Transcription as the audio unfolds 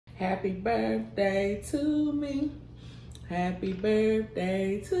Happy birthday to me. Happy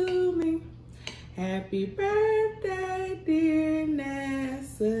birthday to me. Happy birthday, dear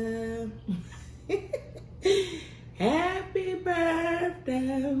Nessa. Happy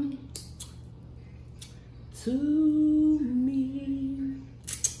birthday to me.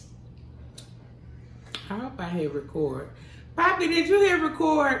 I hope I hit record. Poppy, did you hit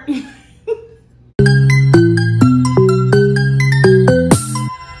record?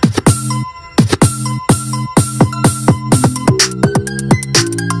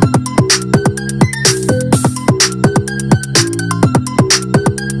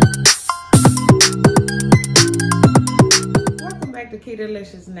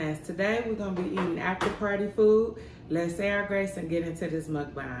 Ketoliciousness. Today we're going to be eating after party food. Let's say our grace and get into this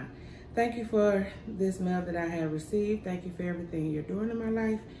mukbang. Thank you for this meal that I have received. Thank you for everything you're doing in my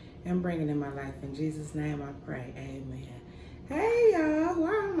life and bringing in my life. In Jesus' name I pray. Amen. Hey y'all,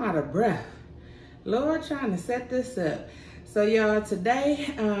 why am I out of breath? Lord, trying to set this up. So y'all,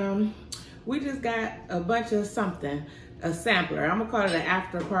 today we just got a bunch of something, a sampler. I'm gonna call it an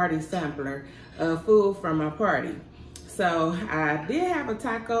after party sampler of food from my party. So I did have a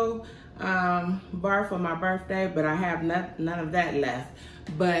taco bar for my birthday, but I have none of that left.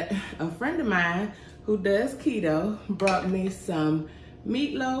 But a friend of mine who does keto brought me some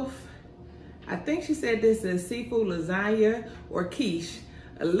meatloaf. I think she said this is seafood lasagna or quiche,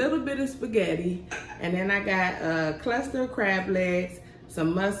 a little bit of spaghetti, and then I got a cluster of crab legs,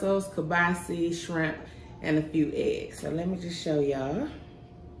 some mussels, kibasi, shrimp, and a few eggs. So let me just show y'all.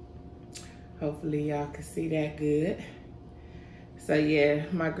 Hopefully y'all can see that good. So yeah,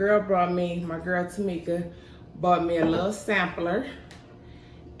 my girl Tamika bought me a little sampler,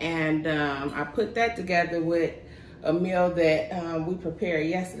 and I put that together with a meal that we prepared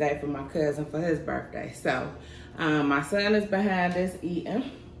yesterday for my cousin for his birthday. So my son is behind us eating,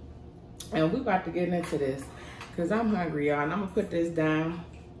 and we about to get into this because I'm hungry, y'all, and I'm gonna put this down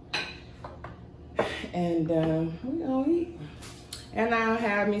and we gonna eat. And I'll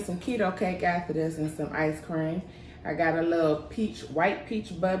have me some keto cake after this and some ice cream. I got a little white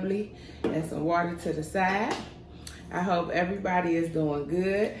peach bubbly and some water to the side. I hope everybody is doing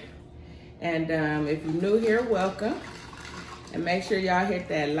good. And if you're new here, welcome. And make sure y'all hit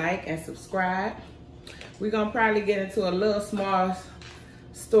that like and subscribe. We're gonna probably get into a little small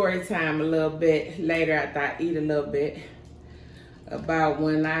story time a little bit later after I eat a little bit about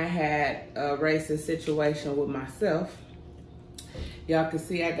when I had a racist situation with myself. Y'all can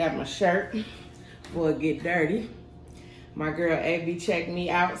see I got my shirt before it get dirty. My girl AB checked me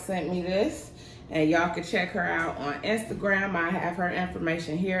out, sent me this, and y'all can check her out on Instagram. I have her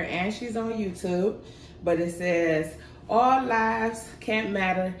information here, and she's on YouTube. But it says, all lives can't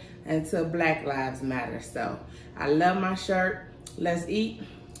matter until Black Lives Matter. So I love my shirt. Let's eat,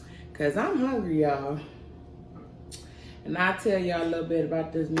 because I'm hungry, y'all. And I'll tell y'all a little bit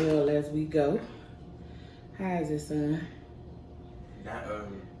about this meal as we go. How is it, son? That, I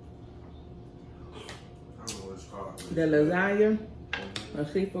don't know what it's called. The lasagna, a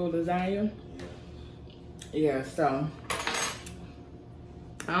seafood lasagna. Yeah, so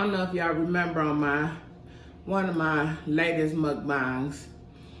I don't know if y'all remember on one of my latest mukbangs,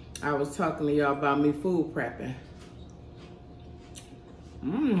 I was talking to y'all about me food prepping.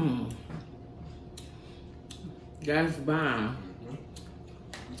 That's bomb.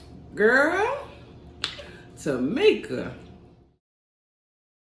 Girl, Tamika.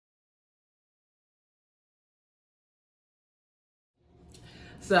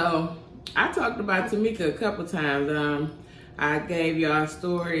 So I talked about Tamika a couple times. I gave y'all a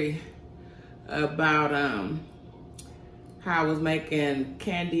story about how I was making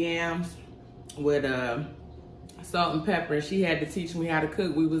candy yams with salt and pepper, and she had to teach me how to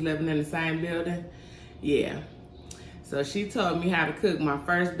cook. We was living in the same building. Yeah. So she taught me how to cook my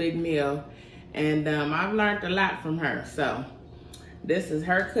first big meal, and I've learned a lot from her. So this is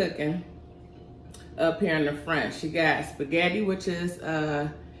her cooking up here in the front. She got spaghetti, which is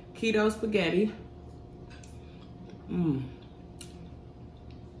keto spaghetti.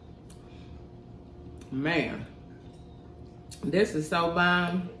 Man, this is so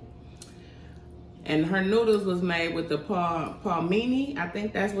bomb. And her noodles was made with the palmini, I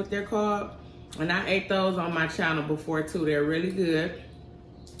think that's what they're called. And I ate those on my channel before too. They're really good.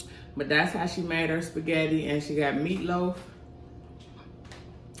 But that's how she made her spaghetti. And she got meatloaf.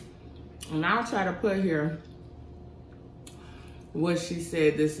 And I'll try to put here what she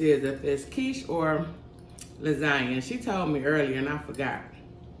said this is, if it's quiche or lasagna. She told me earlier and I forgot.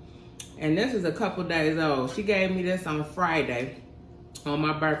 And this is a couple days old. She gave me this on Friday. On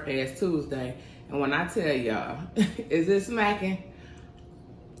my birthday, it's Tuesday. And when I tell y'all, is it smacking?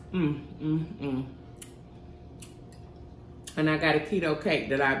 And I got a keto cake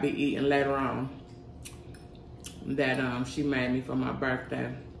that I'll be eating later on that she made me for my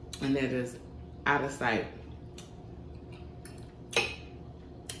birthday. And it is out of sight.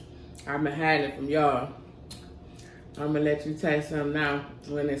 I've been hiding it from y'all. I'm gonna let you taste some now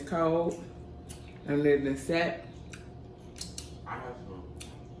when it's cold and then it's set. I have some.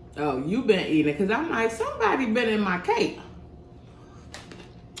 Oh, you been eating it, cause I'm like, somebody been in my cake.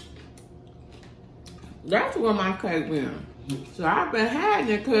 That's where my cake been. So I've been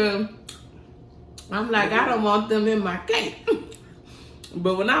hiding it cause I'm like, I don't want them in my cake.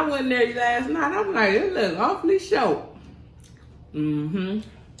 But when I went there last night, I'm like, it looks awfully short.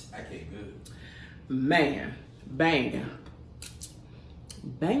 That cake good. Man, banging.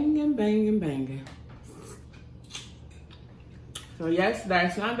 Banging, banging, banging. So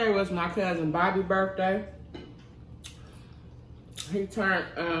yesterday, Sunday was my cousin Bobby's birthday. He turned,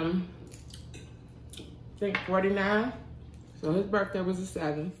 I think 49. So his birthday was the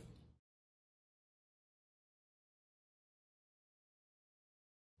 7th.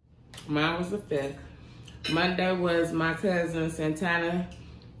 Mine was the 5th. Monday was my cousin Santana.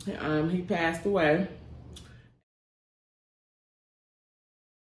 He passed away.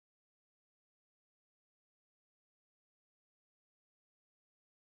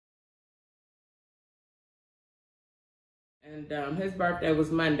 And his birthday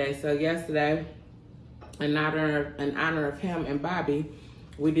was Monday. So yesterday, in honor of him and Bobby,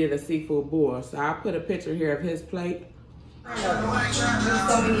 we did a seafood boil. So I'll put a picture here of his plate. I know.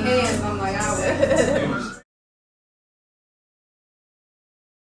 So many hands, I'm like, I would.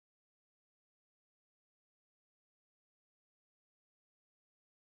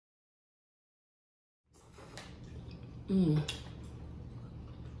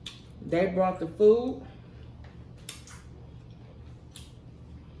 They brought the food.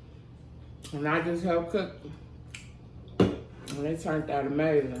 And I just helped cook. And it turned out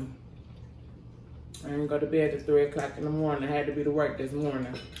amazing. I didn't go to bed at 3 o'clock in the morning. I had to be to work this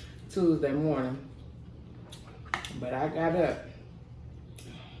morning, Tuesday morning. But I got up.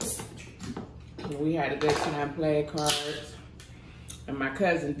 And we had a good time playing cards. And my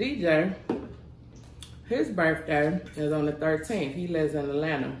cousin DJ, his birthday is on the 13th. He lives in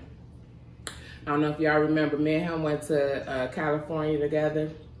Atlanta. I don't know if y'all remember, me and him went to California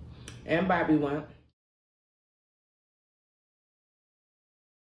together. And Bobby went.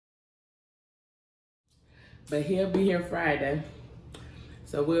 But he'll be here Friday.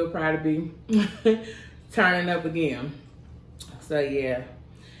 So we'll probably be turning up again. So yeah,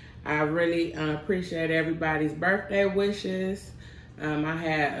 I really appreciate everybody's birthday wishes. I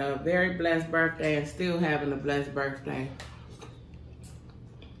had a very blessed birthday and still having a blessed birthday.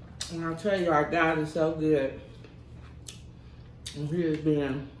 And I'll tell you, our God is so good. And he has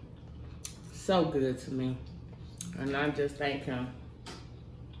been so good to me. And I just thank him.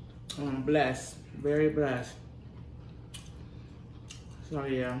 I'm blessed, very blessed. So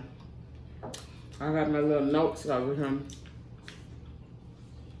yeah, I got my little notes over him.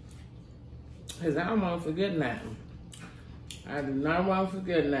 Cause I don't want to forget nothing. I do not want to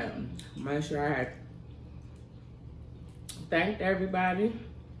forget nothing. Make sure I thanked everybody.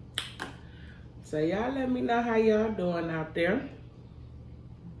 So y'all let me know how y'all doing out there.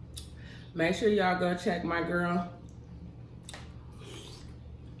 Make sure y'all go check my girl.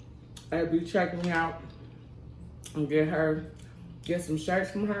 I'll be checking out and get some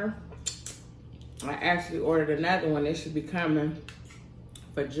shirts from her. I actually ordered another one. It should be coming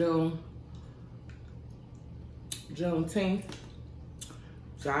for Juneteenth.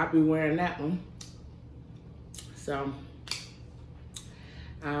 So I'll be wearing that one. So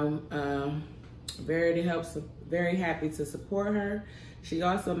I'm very happy to support her. She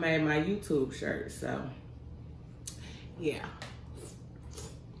also made my YouTube shirt, so yeah.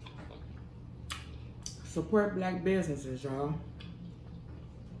 Support black businesses, y'all.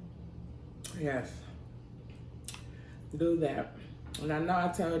 Yes. Do that. And I know I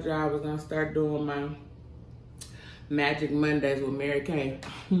told y'all I was gonna start doing my Magic Mondays with Mary Kay.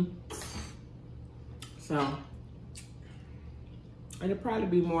 So it'll probably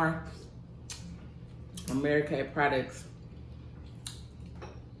be more Mary Kay products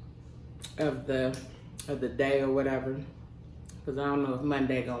of the day or whatever, because I don't know if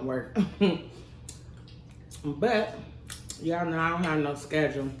Monday gonna work. But y'all know I don't have no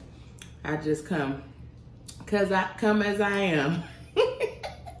schedule. I just come, cause I come as I am.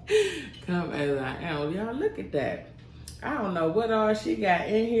 Come as I am. Y'all look at that. I don't know what all she got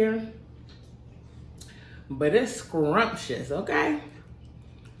in here, but it's scrumptious, okay?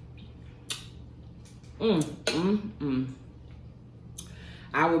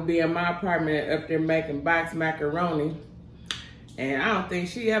 I would be in my apartment up there making box macaroni. And I don't think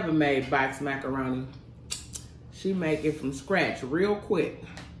she ever made box macaroni. She make it from scratch real quick.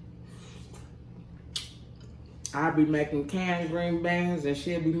 I'll be making canned green beans and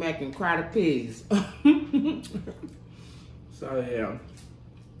she'll be making crowded peas. So yeah.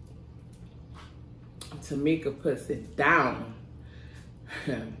 Tamika puts it down.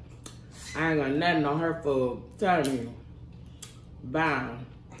 I ain't got nothing on her food. Telling you. Bound.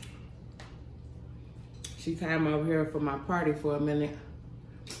 She came over here for my party for a minute.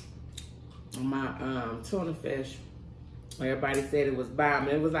 On my tuna fish. Everybody said it was bomb.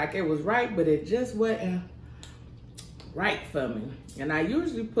 It was like it was right, but it just wasn't right for me. And I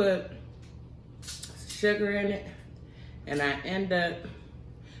usually put sugar in it. And I end up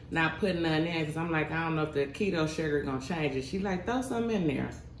not putting none in because I'm like, I don't know if the keto sugar is gonna change it. She like, throw some in there.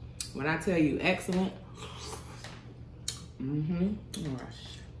 When I tell you excellent.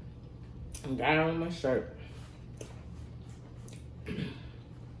 Gosh. I got on my shirt.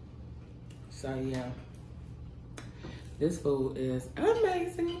 So yeah. This food is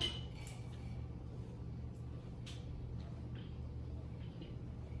amazing.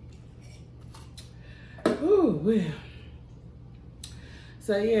 Ooh, well.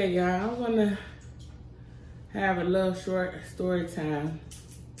 So yeah, y'all, I wanna have a little short story time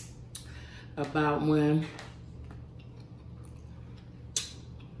about when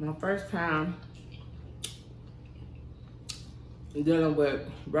my first time dealing with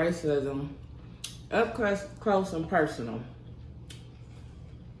racism up close and personal.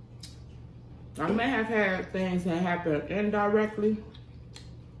 I may have had things that happen indirectly,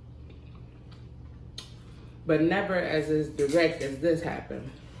 but never as direct as this happened.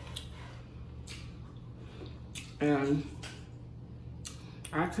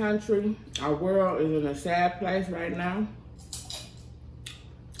 Our country, our world is in a sad place right now.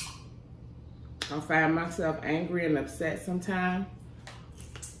 I find myself angry and upset sometimes.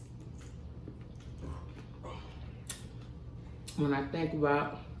 When I think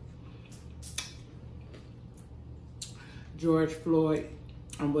about George Floyd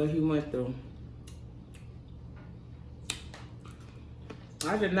and what he went through.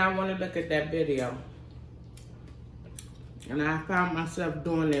 I did not want to look at that video. And I found myself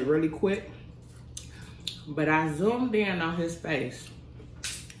doing it really quick. But I zoomed in on his face.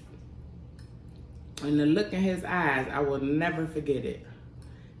 And the look in his eyes, I will never forget it.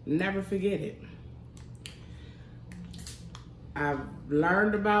 Never forget it. I've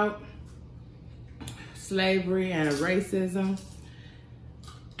learned about slavery and racism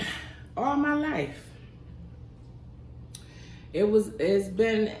all my life. It's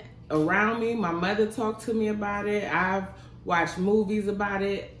been around me. My mother talked to me about it. I've watched movies about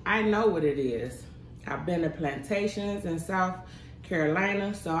it. I know what it is. I've been to plantations in South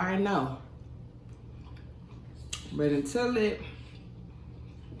Carolina, so I know. But until it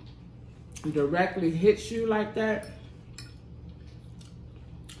directly hits you like that,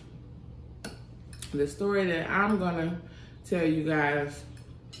 the story that I'm gonna tell you guys,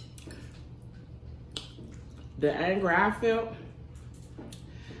 the anger I felt,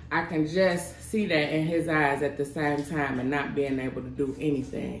 I can just see that in his eyes at the same time and not being able to do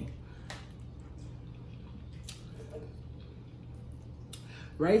anything.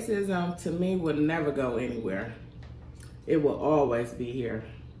 Racism to me will never go anywhere. It will always be here.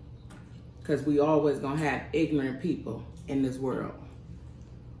 Because we always gonna have ignorant people in this world.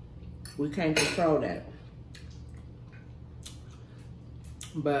 We can't control that.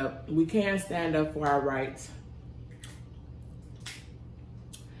 But we can stand up for our rights.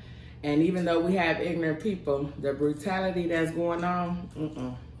 And even though we have ignorant people, the brutality that's going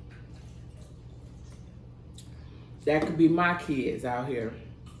on, that could be my kids out here.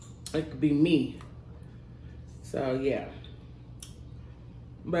 It could be me. So yeah.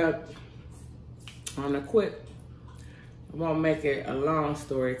 But on a quick, I won't make it a long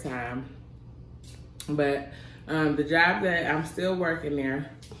story time. But the job that I'm still working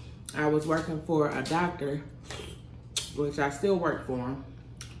there, I was working for a doctor, which I still work for him.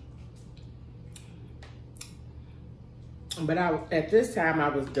 But at this time, I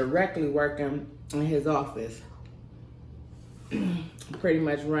was directly working in his office. Pretty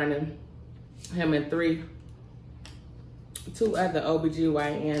much running him and two other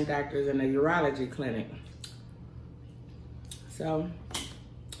OBGYN doctors in a urology clinic. So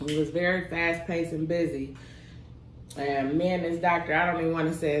it was very fast-paced and busy. And me and this doctor, I don't even want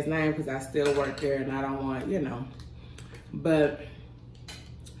to say his name because I still work there and I don't want, you know. But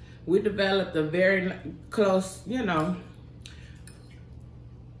we developed a very close, you know,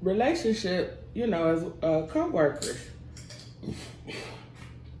 relationship, you know, as co-workers.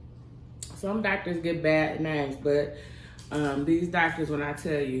 Some doctors get bad names, but these doctors, when I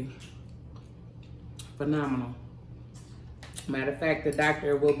tell you, phenomenal. Matter of fact, the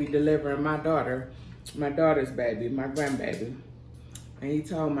doctor will be delivering my daughter's baby, my grandbaby. And he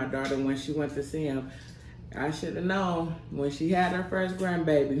told my daughter when she went to see him, I should have known when she had her first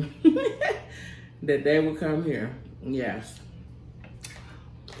grandbaby that they would come here. Yes.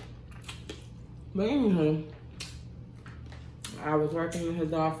 But anywho, I was working in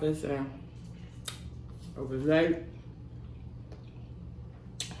his office and it was late.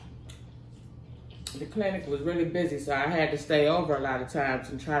 The clinic was really busy, so I had to stay over a lot of times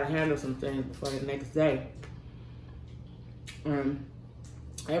and try to handle some things before the next day.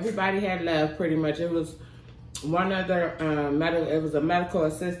 Everybody had left pretty much. It was one other it was a medical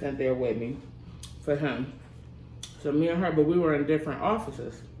assistant there with me for him. So me and her, but we were in different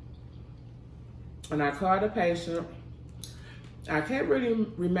offices. And I called a patient. I can't really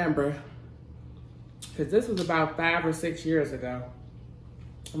remember because this was about 5 or 6 years ago.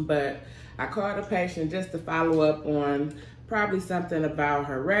 But I called a patient just to follow up on probably something about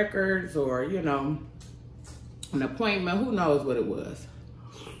her records or, you know, an appointment. Who knows what it was.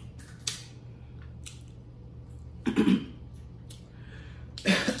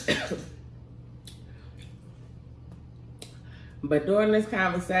 But during this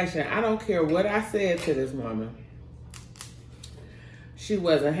conversation, I don't care what I said to this woman. She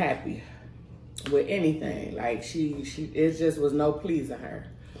wasn't happy with anything. Like it just was no pleasing her.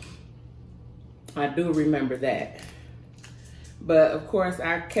 I do remember that. But of course,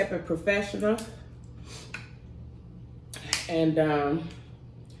 I kept it professional. And,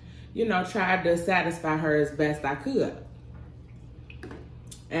 you know, tried to satisfy her as best I could.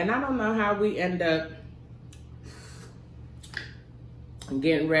 And I don't know how we end up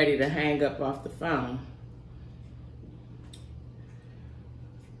getting ready to hang up off the phone.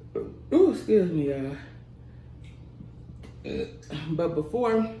 Ooh, excuse me, y'all. But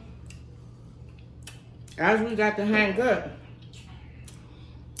before, as we got to hang up,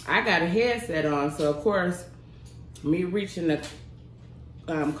 I got a headset on, so of course, me reaching to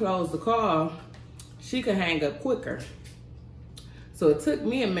close the call, she could hang up quicker. So it took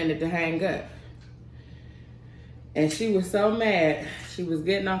me a minute to hang up. And she was so mad. She was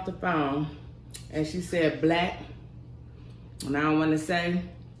getting off the phone and she said black. And I don't want to say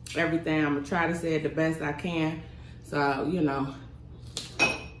everything. I'm going to try to say it the best I can. So, you know,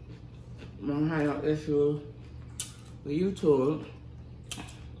 I don't have no issue with YouTube.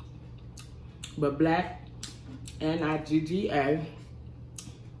 But black, N-I-G-G-A,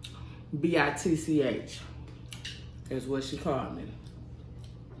 B-I-T-C-H is what she called me.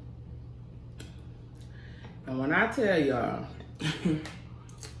 And when I tell y'all,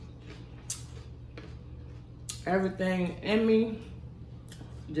 everything in me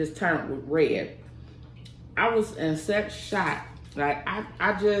just turned with red. I was in such shock. Like,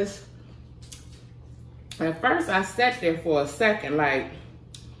 I just, at first I sat there for a second, like,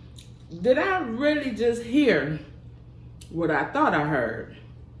 did I really just hear what I thought I heard?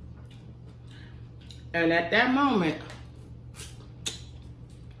 And at that moment,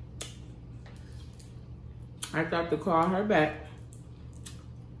 I thought to call her back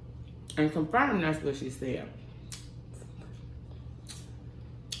and confirm that's what she said.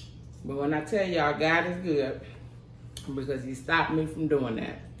 But when I tell y'all, God is good because he stopped me from doing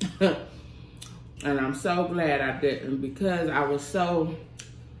that. And I'm so glad I didn't, because I was so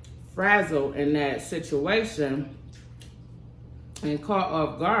frazzled in that situation and caught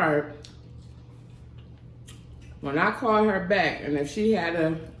off guard. When I called her back, and if she had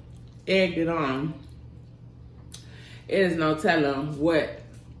egged it on, it is no telling what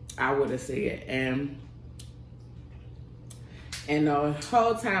I would have said. And the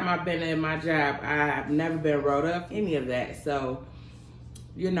whole time I've been in my job, I've never been wrote up, any of that. So,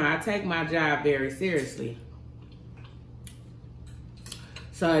 you know, I take my job very seriously.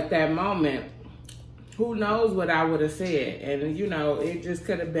 So at that moment, who knows what I would have said. And, you know, it just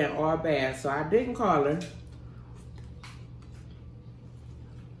could have been all bad. So I didn't call her.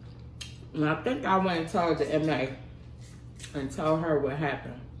 And I think I went and told the MA and told her what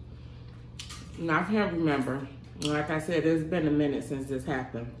happened. And I can't remember. Like I said, it's been a minute since this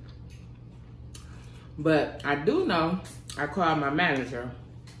happened. But I do know I called my manager.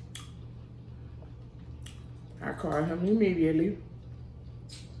 I called him immediately.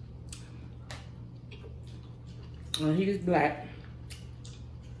 And he's black.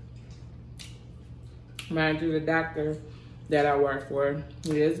 Mind you, the doctor that I work for,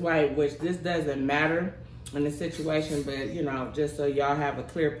 he is white, which this doesn't matter in the situation, but, you know, just so y'all have a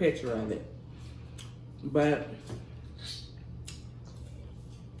clear picture of it. But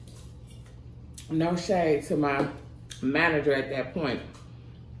no shade to my manager at that point,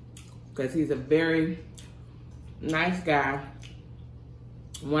 because he's a very nice guy,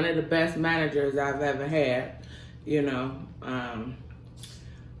 one of the best managers I've ever had, you know,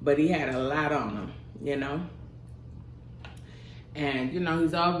 but he had a lot on him, you know, and, you know,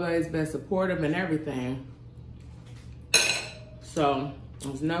 he's always been supportive and everything, so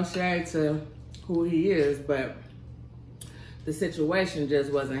there's no shade to who he is, but the situation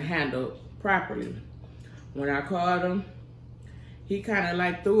just wasn't handled properly. When I called him, he kind of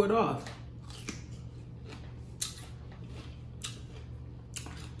like threw it off.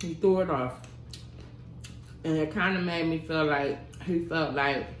 He threw it off. And it kind of made me feel like he felt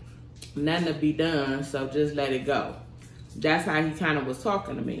like nothing to be done, so just let it go. That's how he kind of was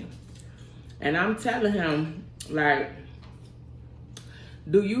talking to me. And I'm telling him, like,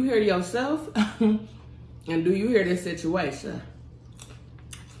 do you hear yourself? And do you hear this situation?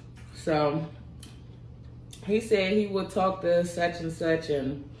 So he said he would talk to such and such,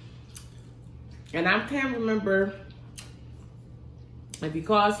 and I can't remember if he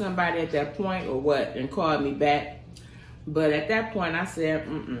called somebody at that point or what and called me back. But at that point I said,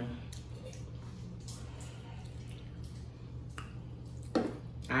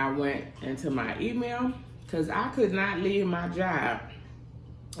 I went into my email because I could not leave my job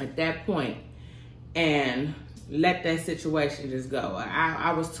at that point and let that situation just go.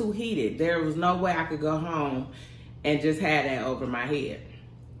 I was too heated. There was no way I could go home and just have that over my head.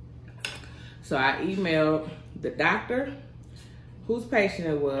 So I emailed the doctor whose patient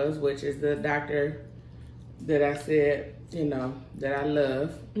it was, which is the doctor that I said, you know, that I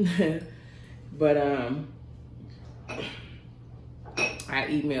love. But I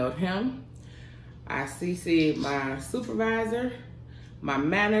emailed him. I CC'd my supervisor, my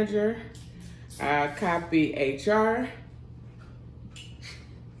manager, I copied HR,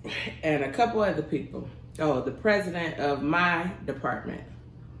 and a couple other people. Oh, the president of my department.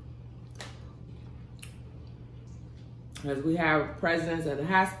 Because we have presidents of the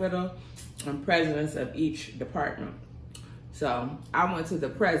hospital and presidents of each department. So I went to the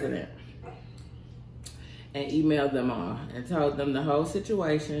president and emailed them all and told them the whole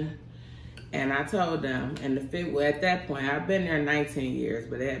situation. And I told them, and at that point, I've been there 19 years,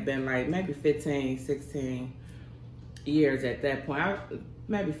 but it had been like maybe 15, 16 years at that point.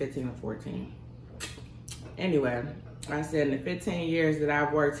 Maybe 15 or 14. Anyway, I said in the 15 years that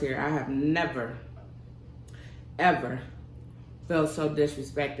I've worked here, I have never, ever felt so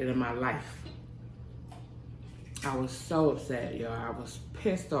disrespected in my life. I was so upset, y'all. I was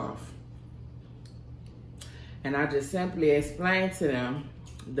pissed off. And I just simply explained to them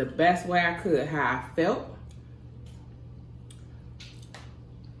the best way I could how I felt.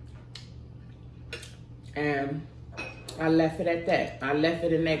 And I left it at that. I left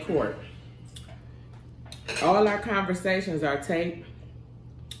it in that court. All our conversations are taped.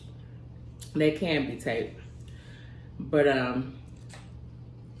 They can be taped. But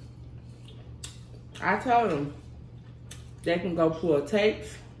I told them they can go pull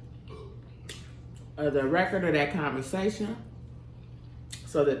tapes of the record of that conversation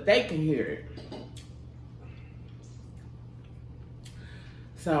so that they can hear it.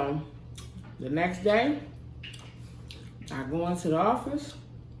 So the next day, I go into the office.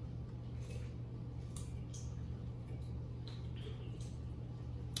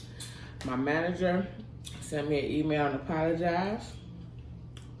 My manager sent me an email and apologized.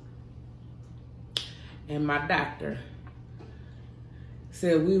 And my doctor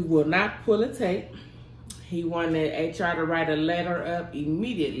said we will not pull a tape. He wanted HR to write a letter up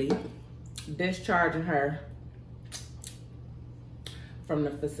immediately discharging her from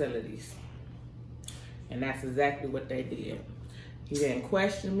the facilities. And that's exactly what they did. He didn't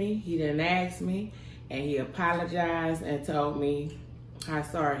question me, he didn't ask me, and he apologized and told me how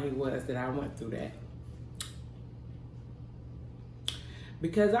sorry he was that I went through that.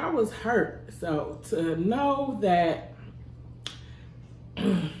 Because I was hurt. So to know that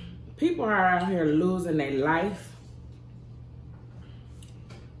people are out here losing their life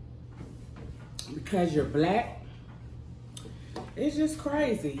because you're black, it's just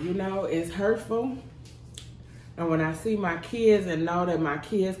crazy, you know, it's hurtful. And when I see my kids and know that my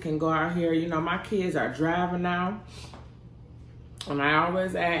kids can go out here, you know, my kids are driving now. And I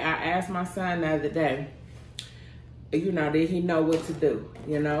asked my son the other day, you know, did he know what to do,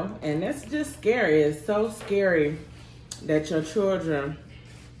 you know? And that's just scary. It's so scary that your children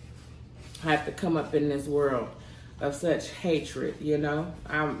have to come up in this world of such hatred, you know?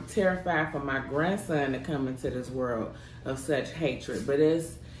 I'm terrified for my grandson to come into this world of such hatred, but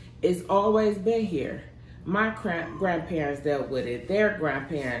it's always been here. my grandparents dealt with it. Their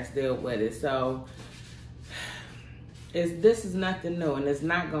grandparents dealt with it. So this is nothing new, and it's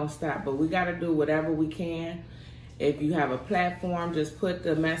not going to stop. But we got to do whatever we can. If you have a platform, just put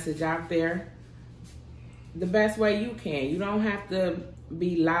the message out there the best way you can. You don't have to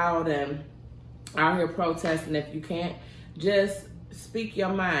be loud and out here protesting if you can't. Just speak your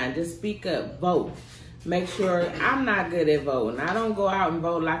mind. Just speak up. Vote. Make sure. I'm not good at voting. I don't go out and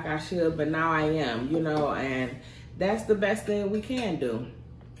vote like I should, but now I am, you know, and that's the best thing we can do.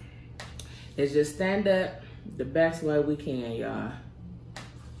 Is just stand up the best way we can, y'all.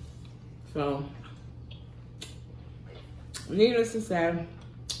 So, needless to say,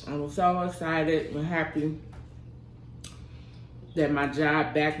 I'm so excited and happy that my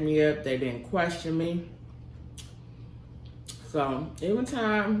job backed me up. They didn't question me. So, even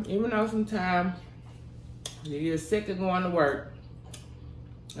though sometimes you get sick of going to work,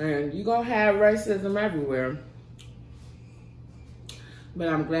 and you're going to have racism everywhere. But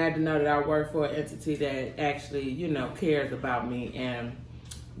I'm glad to know that I work for an entity that actually, you know, cares about me and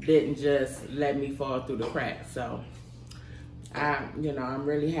didn't just let me fall through the cracks. So, I'm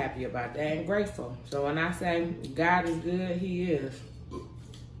really happy about that and grateful. So when I say God is good, He is.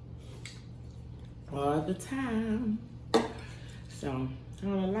 All the time. So, on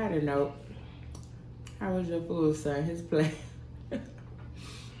a lighter note, how was your food, son? His plate.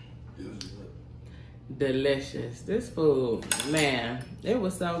 Delicious. This food, man, it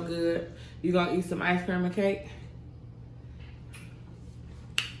was so good. You gonna eat some ice cream and cake?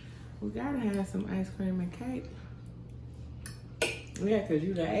 We gotta have some ice cream and cake. Yeah, because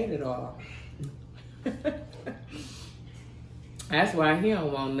you done ate it all. That's why he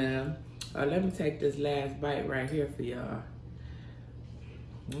don't want none. Let me take this last bite right here for y'all.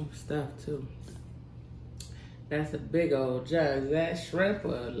 Stuff too. That's a big old jug. Is that shrimp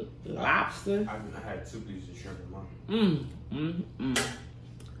or lobster? I had 2 pieces of shrimp in mine.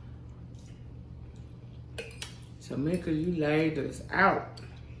 Tamika, you laid this out.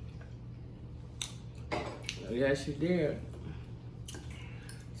 Yes, you did.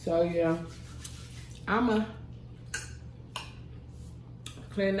 So, yeah, I'ma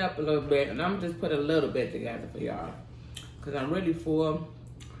clean up a little bit, and I'm just put a little bit together for y'all, because I'm really full.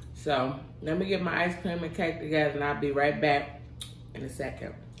 So, let me get my ice cream and cake together, and I'll be right back in a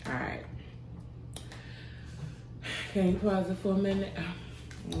second. All right. Can you pause it for a minute?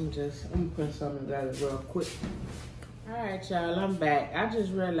 I'm gonna put something together real quick. All right, y'all, I'm back. I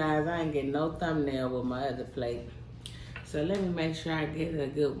just realized I ain't getting no thumbnail with my other plate. So let me make sure I get a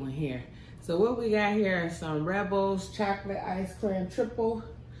good one here. So what we got here is some Rebels chocolate ice cream, triple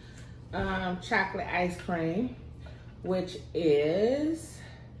chocolate ice cream, which is,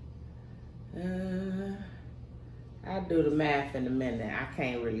 I'll do the math in a minute. I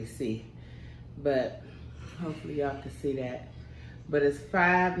can't really see, but hopefully y'all can see that. But it's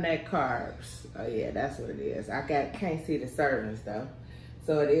 5 net carbs. Oh yeah, that's what it is. I can't see the servings though.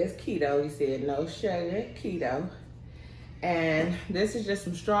 So it is keto. You said no sugar, keto. And this is just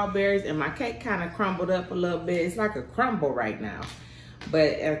some strawberries, and my cake kind of crumbled up a little bit. It's like a crumble right now.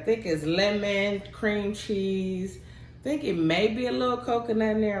 But I think it's lemon, cream cheese. I think it may be a little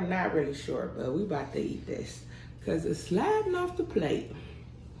coconut in there. I'm not really sure, but we about to eat this because it's sliding off the plate.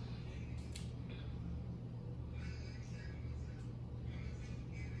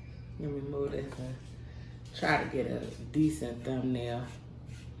 Let me move this and try to get a decent thumbnail.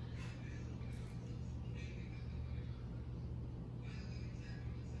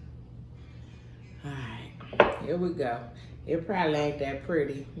 All right, here we go. It probably ain't that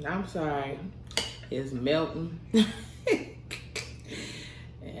pretty. I'm sorry. It's melting.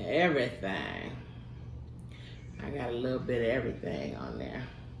 Everything. I got a little bit of everything on there.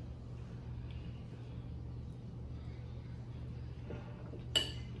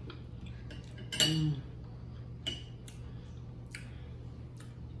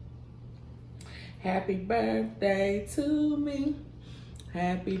 Happy birthday to me.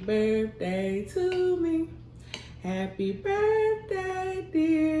 Happy birthday to me. Happy birthday,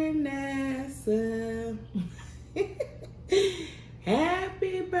 dear NASA.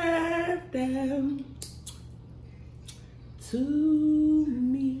 Happy birthday to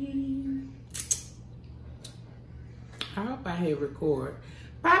me. I hope I hit record.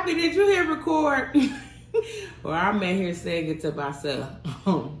 Poppy, did you hit record? Or I'm in here saying it to myself.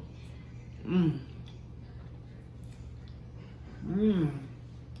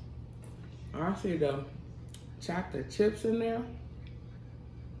 I see the chocolate chips in there.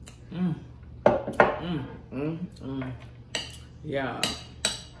 Yeah.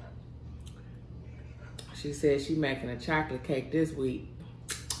 She said she making a chocolate cake this week.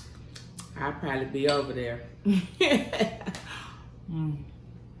 I'll probably be over there.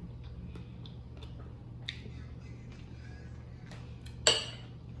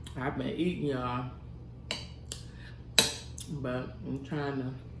 I've been eating, y'all, but I'm trying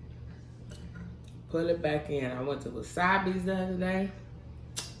to pull it back in. I went to Wasabi's the other day.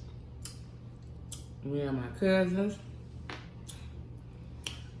 Me and my cousins.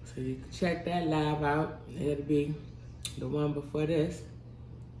 So you can check that live out. It'll be the one before this.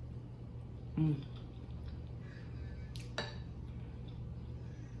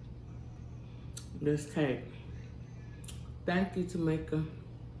 This cake. Thank you, Tamika.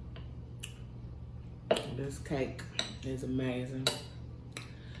 This cake is amazing.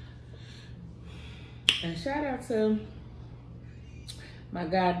 And shout out to my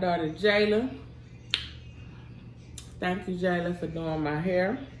goddaughter, Jayla. Thank you, Jayla, for doing my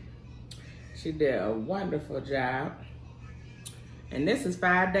hair. She did a wonderful job. And this is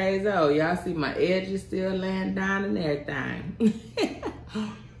 5 days old. Y'all see my edges still laying down and everything.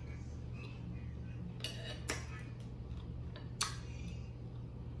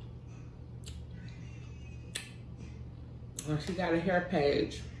 Well, she got a hair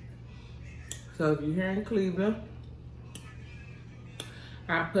page. So if you're here in Cleveland,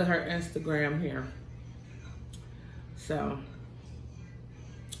 I'll put her Instagram here. So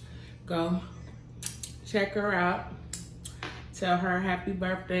go check her out. Tell her happy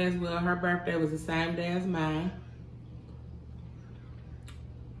birthday as well. Her birthday was the same day as mine.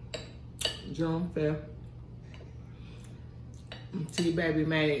 June 5th. TBaby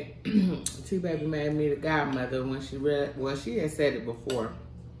made me the godmother when she read, well, she had said it before,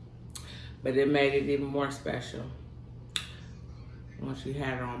 but it made it even more special when she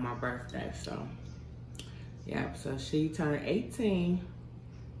had her on my birthday. So, yeah, so she turned 18.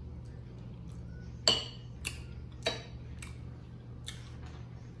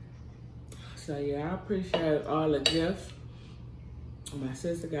 So, yeah, I appreciate all the gifts. My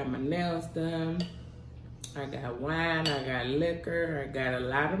sister got my nails done. I got wine, I got liquor, I got a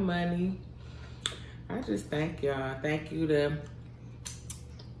lot of money. I just thank y'all. Thank you to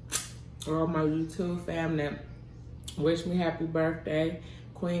all my YouTube family that wish me happy birthday.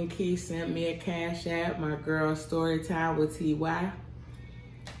 Queen Key sent me a cash app. My girl Storytime with TY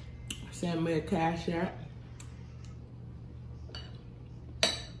sent me a cash app.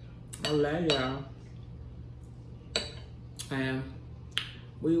 I love y'all. And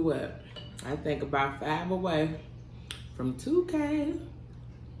we what? I think about 5 away from 2K.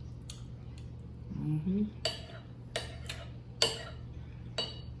 I'm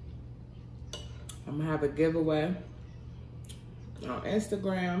gonna have a giveaway on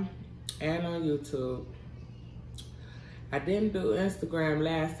Instagram and on YouTube. I didn't do Instagram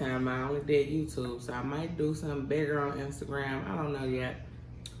last time. I only did YouTube, so I might do something bigger on Instagram. I don't know yet.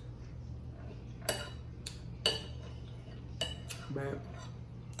 But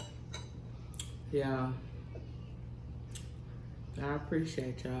yeah, I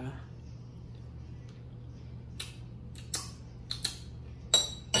appreciate y'all.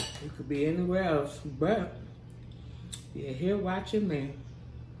 You could be anywhere else, but you're here watching me.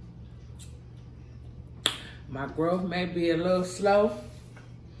 My growth may be a little slow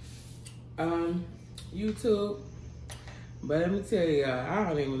on YouTube, but let me tell y'all, I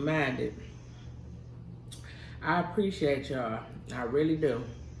don't even mind it. I appreciate y'all. I really do.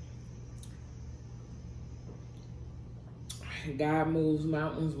 God moves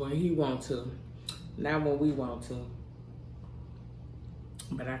mountains when he wants to, not when we want to.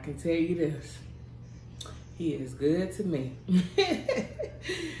 But I can tell you this, he is good to me.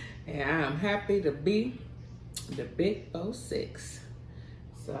 And I am happy to be the big 06.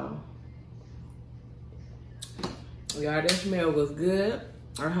 So, y'all, this meal was good.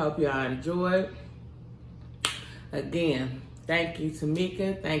 I hope y'all enjoyed. Again, thank you,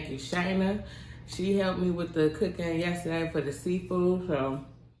 Tamika. Thank you, Shayna. She helped me with the cooking yesterday for the seafood, so.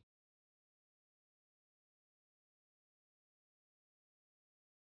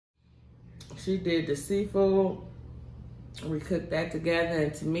 She did the seafood. We cooked that together,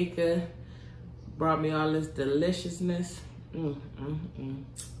 and Tamika brought me all this deliciousness.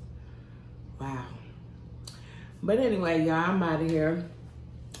 Wow. But anyway, y'all, I'm out of here.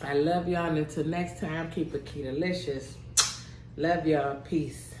 I love y'all, and until next time, keep it ketolicious. Love y'all.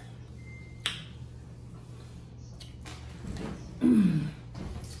 Peace.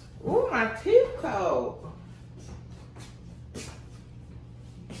 Ooh, my teeth cold.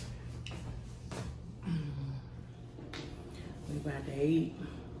 We about to eat.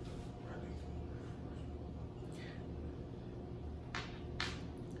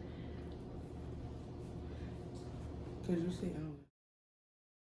 Could you see?